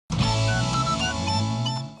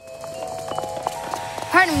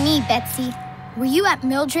Pardon me, Betsy. Were you at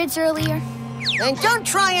Mildred's earlier? And don't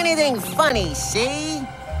try anything funny, see?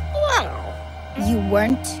 You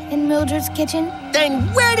weren't in Mildred's kitchen?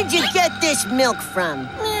 Then where did you get this milk from?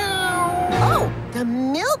 Oh, the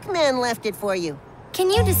milkman left it for you.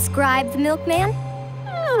 Can you describe the milkman?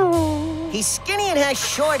 He's skinny and has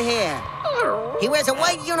short hair. He wears a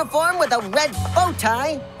white uniform with a red bow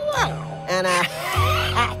tie and a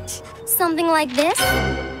hat. Something like this?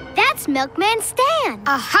 That's Milkman Stan.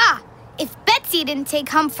 Aha! If Betsy didn't take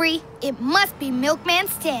Humphrey, it must be Milkman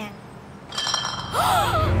Stan.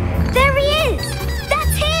 There he is!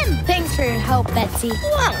 That's him! Thanks for your help, Betsy.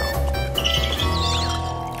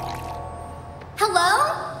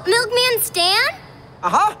 Hello? Milkman Stan?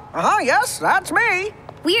 Yes, that's me.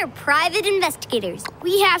 We're private investigators.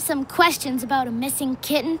 We have some questions about a missing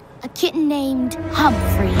kitten. A kitten named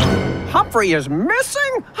Humphrey. Humphrey is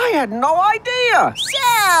missing? I had no idea.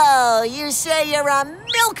 So, you say you're a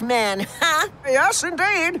milkman, huh? Yes,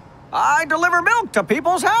 indeed. I deliver milk to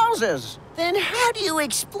people's houses. Then how do you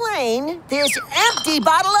explain this empty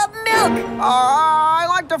bottle of milk? I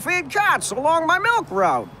like to feed cats along my milk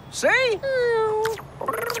route. See?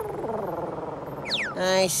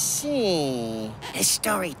 I see. This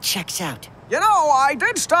story checks out. You know, I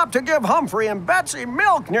did stop to give Humphrey and Betsy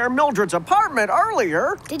milk near Mildred's apartment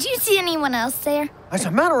earlier. Did you see anyone else there? As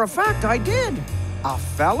a matter of fact, I did. A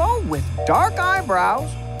fellow with dark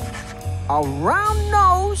eyebrows, a round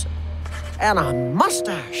nose, and a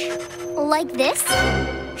mustache. Like this?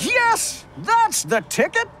 Yes, that's the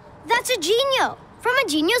ticket. That's a Genio from a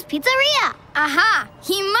Genio's Pizzeria. Aha!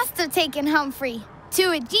 He must have taken Humphrey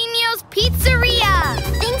to a Genio's Pizzeria.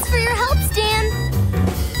 Thanks for your help, Stan.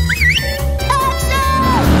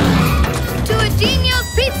 To a Genio's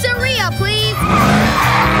Pizzeria, please.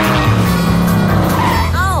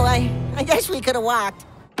 Oh, I guess we could have walked.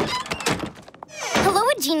 Hello,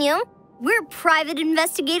 Genio. We're private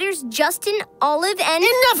investigators, Justin, Olive, and...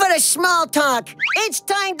 Enough of the small talk. It's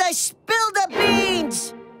time to spill the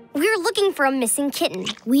beans. We're looking for a missing kitten.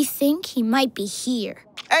 We think he might be here.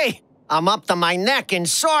 Hey, I'm up to my neck in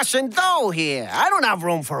sauce and dough here. I don't have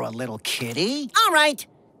room for a little kitty. All right,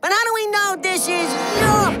 but how do we know this is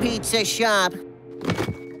your pizza shop?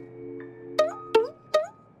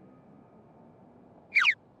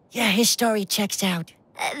 Yeah, his story checks out.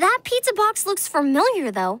 That pizza box looks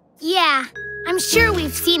familiar, though. Yeah, I'm sure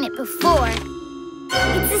we've seen it before.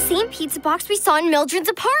 It's the same pizza box we saw in Mildred's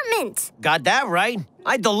apartment. Got that right.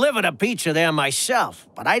 I delivered a pizza there myself,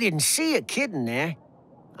 but I didn't see a kid in there.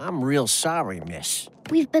 I'm real sorry, miss.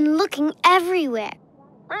 We've been looking everywhere.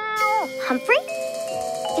 Humphrey?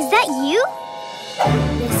 Is that you?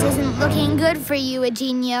 This isn't looking good for you,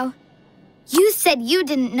 Eugenio. You said you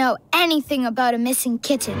didn't know anything about a missing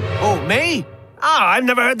kitten. Oh, me? Oh, I've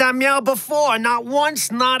never heard that meow before. Not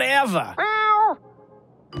once, not ever.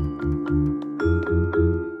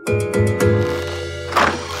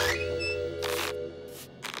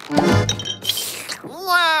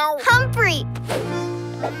 Wow! Humphrey!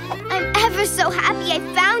 I'm ever so happy I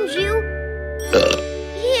found you.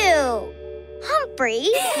 You! Humphrey!